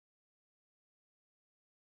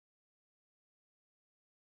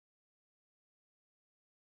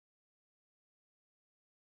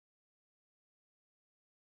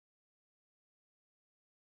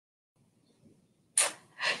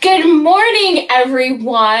Good morning,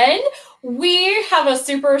 everyone. We have a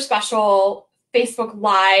super special Facebook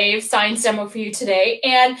Live science demo for you today.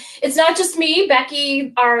 And it's not just me,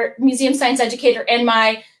 Becky, our museum science educator, and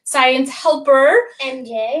my science helper,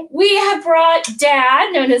 MJ. We have brought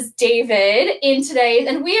Dad, known as David, in today,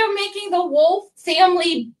 and we are making the Wolfe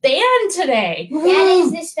family band today. Dad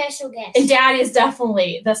is the special guest. And Dad is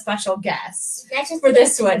definitely the special guest for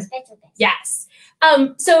this one. Yes.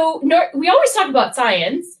 We always talk about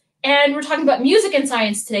science, and we're talking about music and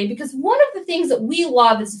science today because one of the things that we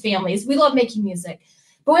love as a family is we love making music,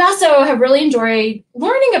 but we also have really enjoyed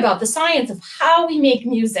learning about the science of how we make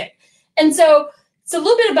music. And so a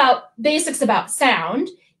little bit about basics about sound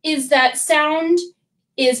is that sound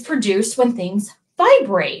is produced when things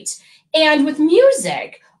vibrate. And with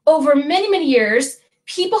music, over many, many years,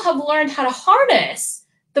 people have learned how to harness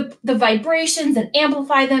the vibrations and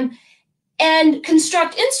amplify them and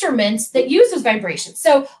construct instruments that use those vibrations.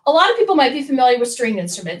 So a lot of people might be familiar with stringed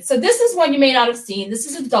instruments. So this is one you may not have seen. This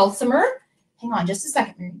is a dulcimer. Hang on just a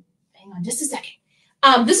second. This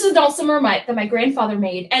is a dulcimer that my grandfather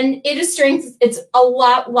made, and it is strings. It's a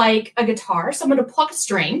lot like a guitar. So I'm going to pluck a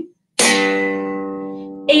string,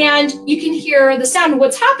 and you can hear the sound.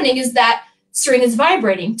 What's happening is that string is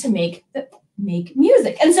vibrating to make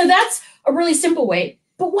music. And so that's a really simple way.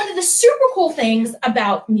 But one of the super cool things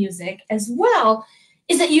about music as well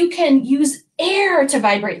is that you can use air to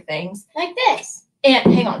vibrate things. Like this.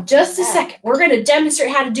 And hang on just a second. We're going to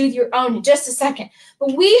demonstrate how to do your own in just a second.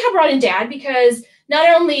 But we have brought in Dad because not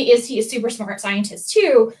only is he a super smart scientist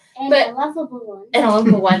too, but a lovable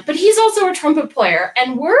one. But he's also a trumpet player,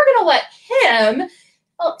 and we're going to let him.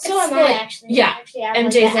 Oh, so am I actually. Yeah,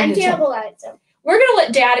 MJ's I'm terrible at it. So we're going to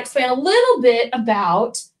let Dad explain a little bit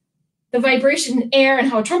about the vibration in air and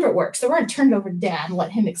how a trumpet works. So we're going to turn it over to Dad and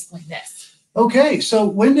let him explain this. Okay, so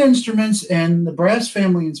wind instruments and the brass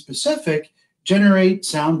family in specific generate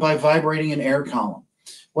sound by vibrating an air column.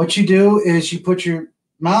 What you do is you put your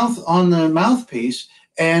mouth on the mouthpiece,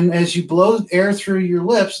 and as you blow air through your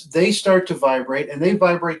lips, they start to vibrate, and they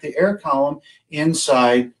vibrate the air column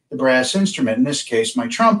inside the brass instrument, in this case, my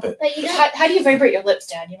trumpet. But how do you vibrate your lips,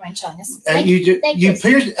 Dad? You mind showing us? Like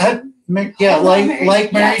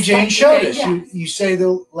Mary Jane showed us. Yeah. You say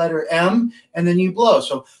the letter M, and then you blow.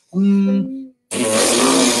 So,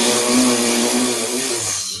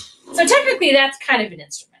 So technically, that's kind of an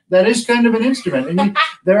instrument. That is kind of an instrument. And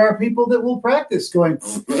there are people that will practice going,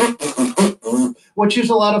 which is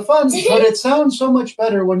a lot of fun, but it sounds so much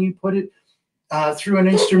better when you put it through an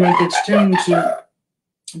instrument that's tuned to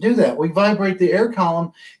do that. We vibrate the air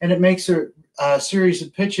column, and it makes a series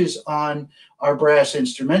of pitches on our brass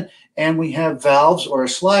instrument, and we have valves or a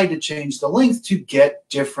slide to change the length to get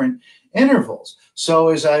different intervals. So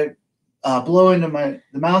as I blow into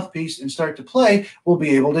the mouthpiece and start to play, we'll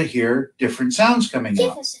be able to hear different sounds coming out.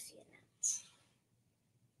 Give us a few minutes.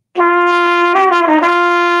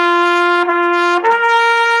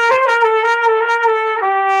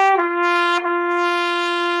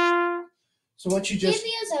 So what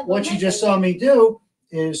you just saw me do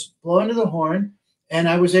is blow into the horn, and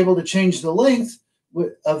I was able to change the length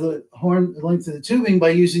of the horn, the length of the tubing, by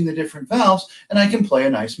using the different valves, and I can play a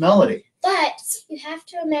nice melody. But you have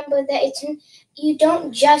to remember that you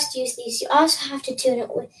don't just use these. You also have to tune it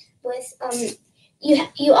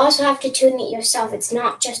you also have to tune it yourself. It's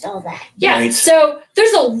not just all that. Yeah. Right. So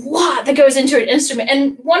there's a lot that goes into an instrument,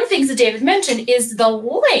 and one of the things that David mentioned is the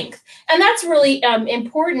length, and that's really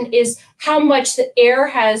important. Is how much the air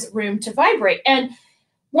has room to vibrate. And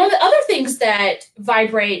one of the other things that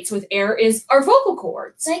vibrates with air is our vocal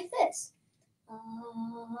cords, like this.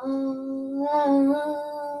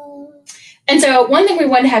 And so one thing we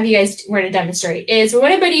want to have you guys demonstrate is we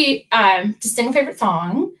want everybody to sing a favorite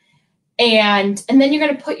song, and then you're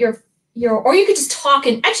going to put your or you could just talk,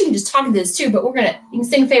 and actually you can just talk to this too, but you can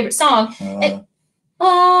sing a favorite song. Want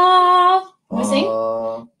to sing?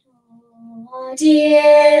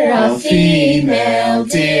 Dear, a female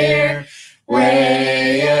dear,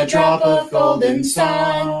 weigh a drop of golden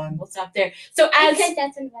sun. We'll stop there. So that's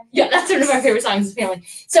one of our favorite songs as a family.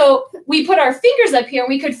 So we put our fingers up here, and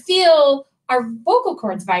we could feel our vocal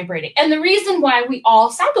cords vibrating. And the reason why we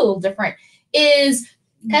all sound a little different is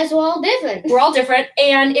because we're all different. We're all different,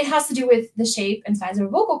 and it has to do with the shape and size of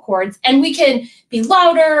our vocal cords. And we can be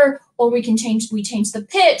louder, or we change the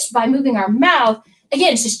pitch by moving our mouth.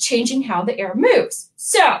 Again, it's just changing how the air moves.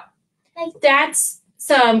 So that's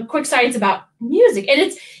some quick science about music,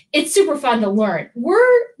 and it's super fun to learn.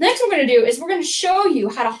 Next we're going to do is we're going to show you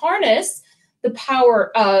how to harness the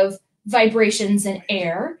power of vibrations in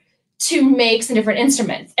air to make some different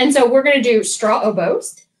instruments. And so we're going to do straw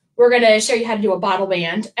oboes. We're going to show you how to do a bottle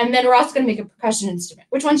band. And then we're also going to make a percussion instrument.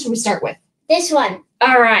 Which one should we start with? This one.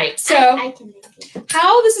 All right. So I can make it.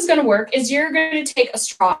 how this is going to work is you're going to take a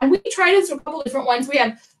straw. And we tried this with a couple different ones. We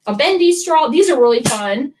have a bendy straw. These are really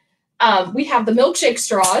fun. We have the milkshake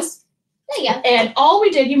straws. There you go. And all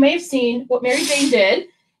we did, you may have seen what Mary Jane did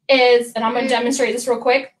is, and I'm going to demonstrate this real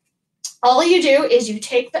quick. All you do is you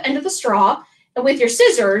take the end of the straw, and with your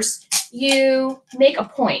scissors, you make a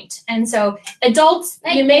point. And so adults,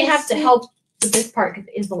 Like you may this. have to help with this part because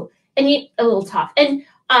it is a little tough. And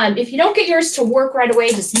if you don't get yours to work right away,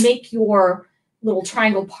 just make your little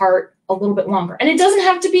triangle part a little bit longer. And it doesn't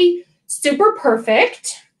have to be super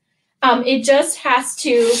perfect. It just has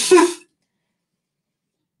to.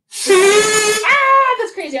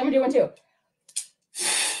 That's crazy. I'm gonna do one too.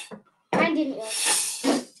 I didn't know.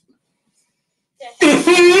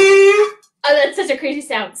 Oh, that's such a crazy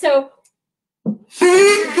sound. So, so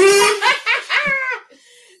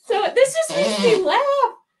this just makes me laugh.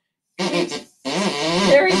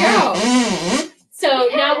 There we go. So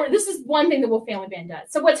now this is one thing the Wolf Family Band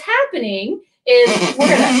does. So what's happening is we're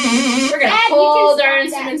gonna Dad, you hold can our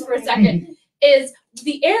stop instruments that for a one. second. Is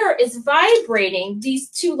the air is vibrating these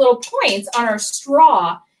two little points on our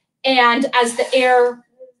straw, and as the air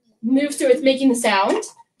moves through, it's making the sound.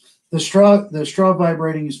 The straw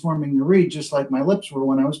vibrating is forming the reed, just like my lips were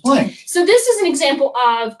when I was playing. So this is an example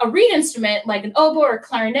of a reed instrument, like an oboe or a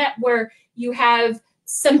clarinet, where you have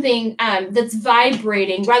something that's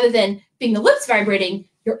vibrating rather than being the lips vibrating.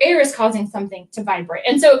 Your air is causing something to vibrate.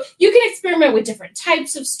 And so you can experiment with different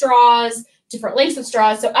types of straws, different lengths of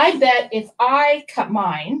straws. So I bet if I cut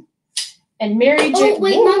mine and Mary Jane. Oh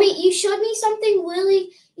wait, Mommy, you showed me something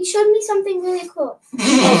really. You showed me something really cool.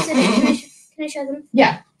 Oh, so can I show them?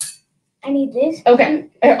 Yeah. I need this.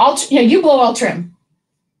 Okay. You blow, I'll trim.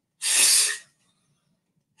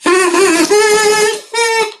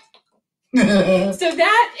 So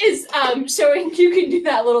that is showing you can do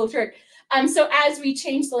that little trick. So as we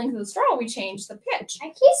change the length of the straw, we change the pitch. I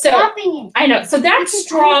keep So- stopping it. I know. So that's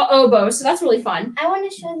straw oboe. So that's really fun. I want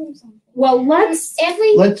to show them something. Well, let's.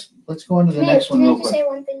 Let's go on to the next one Can I real just quick. say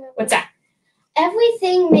one thing? Real quick? What's that?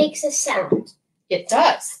 Everything makes a sound. It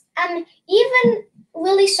does. Even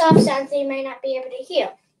really soft sounds that you might not be able to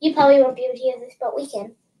hear. You probably won't be able to hear this, but we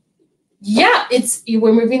can. Yeah,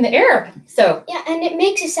 we're moving the air. So Yeah, and it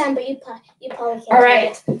makes a sound, but you probably can't. all hear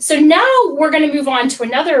right. it. So now we're going to move on to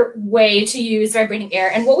another way to use vibrating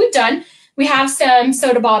air. And what we've done, we have some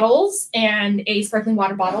soda bottles and a sparkling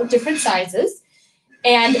water bottle, different sizes.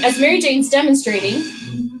 And as Mary Jane's demonstrating,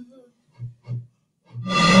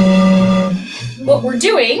 what we're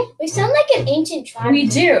doing, We sound like an ancient tribe. we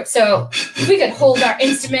do. So if we could hold our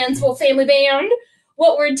instruments, Wolf Family Band.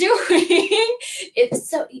 What we're doing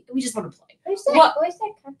is we just want to play. Where's that? What- Where's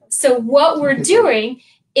that come from? So what we're doing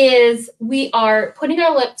is we are putting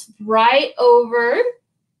our lips right over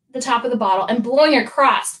the top of the bottle and blowing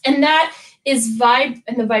across. And that is and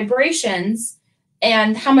the vibrations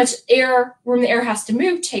and how much room the air has to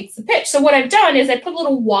move takes the pitch. So what I've done is I put a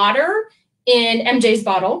little water in MJ's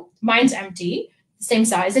bottle. Mine's empty, same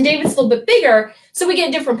size. And David's a little bit bigger, so we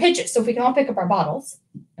get different pitches. So if we can all pick up our bottles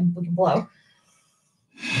and we can blow.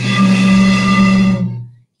 You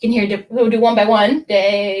can hear, we'll do one by one.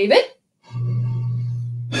 David.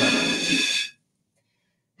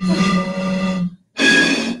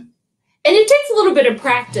 And it takes a little bit of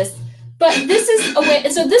practice, but this is a way,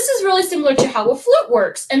 so this is really similar to how a flute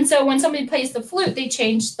works. And so when somebody plays the flute, they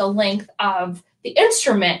change the length of the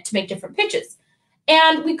instrument to make different pitches.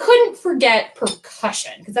 And we couldn't forget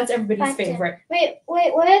percussion, because that's everybody's favorite. Wait,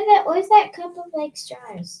 where's that cup of like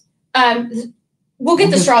straws? We'll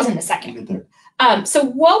get the straws in a second. Get there. So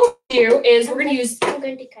what we'll do is we're going to use, I'm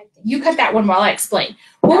going to cut this. you cut that one while I explain.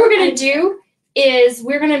 What we're going to do is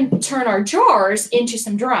we're going to turn our jars into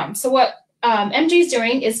some drums. So what MJ's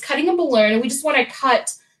doing is cutting a balloon, and we just want to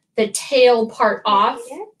cut the tail part off.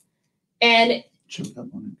 And Choke up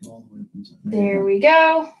on it, go all the way up inside. there we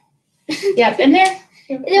go. Yep, and there.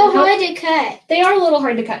 They're hard to cut. They are a little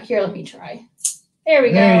hard to cut. Here, let me try. There we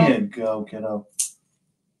go. There you go, kiddo.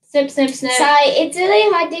 Snip, snip, snip. Sorry, it's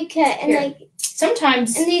really hard to cut, and Here. and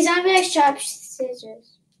these aren't very sharp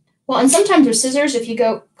scissors. Well, and sometimes with scissors, if you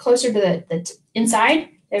go closer to the inside,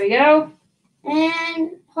 there we go.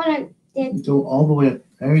 And hold on. Go all the way up.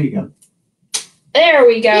 There you go. There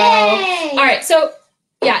we go. Yay! All right, so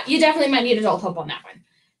yeah, you definitely might need adult help on that one.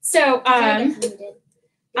 So I definitely did.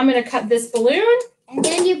 I'm gonna cut this balloon. And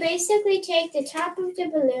then you basically take the top of the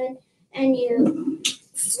balloon and you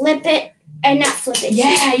flip it, and not flip it.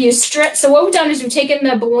 Yeah, you stretch. So what we've done is we've taken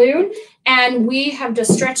the balloon and we have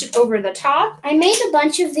just stretched it over the top. I made a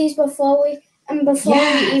bunch of these before before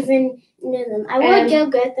we even knew them. I would go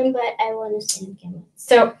get them, but I want to see them again.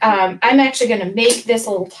 So I'm actually going to make this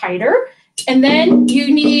a little tighter. And then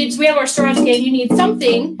you need, so we have our straws again, you need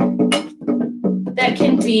something that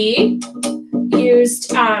can be used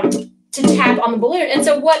to tap on the balloon. And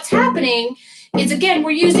so what's happening is, again,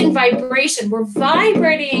 we're using vibration. We're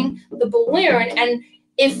vibrating the balloon. And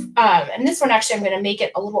if, and this one actually, I'm going to make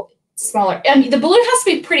it a little smaller. I mean, the balloon has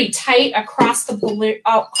to be pretty tight across the balloon,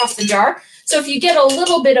 across the jar. So if you get a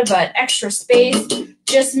little bit of an extra space,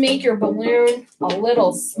 just make your balloon a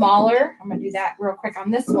little smaller. I'm going to do that real quick on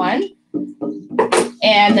this one.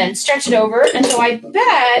 And then stretch it over. And so I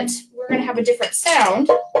bet we're going to have a different sound.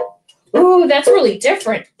 Ooh, that's really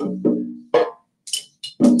different.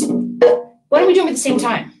 What are we doing at the same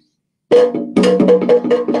time?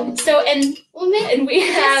 So, and we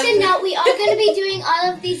have... Just to note, we are going to be doing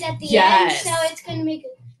all of these at the end, so it's going to make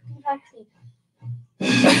it confusing.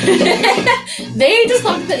 They just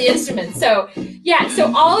love to play the instruments. So, yeah,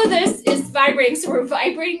 so all of this is vibrating. So we're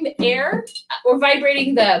vibrating the air, we're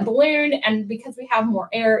vibrating the balloon, and because we have more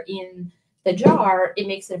air in the jar, it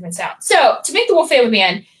makes a different sound. So to make the Wolfe Family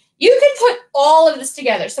Band, you can put all of this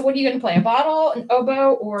together. So what are you going to play? A bottle, an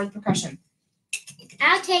oboe, or the percussion?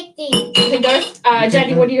 I'll take these. Okay,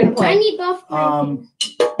 Daddy, what are you going to play? I need both.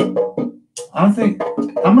 I don't think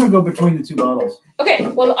I'm going to go between the two bottles. Okay,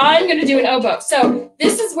 well, I'm going to do an oboe. So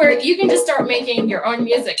this is where you can just start making your own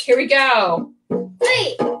music. Here we go.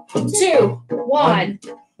 3, 2, 1.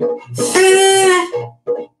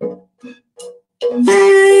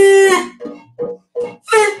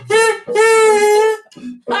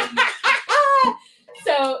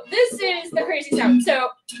 So this is the crazy sound. So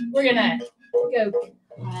we're going to go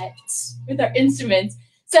cut with our instruments.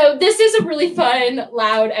 So this is a really fun,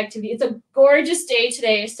 loud activity. It's a gorgeous day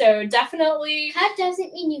today, so definitely... Cut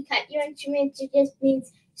doesn't mean you cut your instruments. It just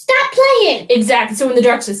means stop playing. Exactly. So when the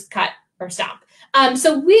directs just cut or stop.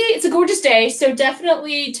 It's a gorgeous day, so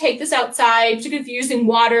definitely take this outside, particularly if you're using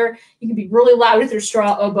water. You can be really loud with your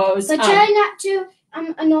straw oboes. But try not to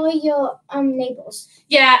annoy your neighbors.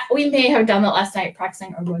 Yeah, we may have done that last night,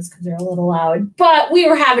 practicing oboes because they're a little loud. But we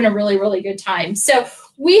were having a really, really good time. So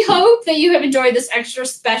we hope that you have enjoyed this extra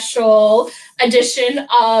special edition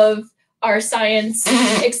of our science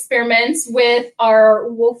experiments with our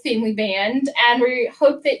Wolfe Family Band. And we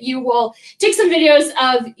hope that you will take some videos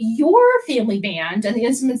of your family band and the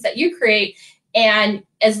instruments that you create. And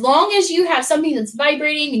as long as you have something that's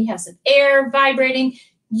vibrating and you have some air vibrating,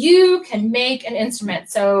 you can make an instrument.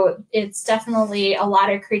 So it's definitely a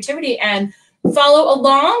lot of creativity. And follow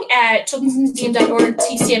along at childrensmuseum.org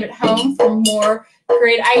TCM at home for more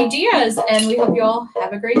great ideas. And we hope you all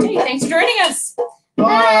have a great day. Thanks for joining us. Bye.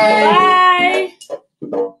 Bye.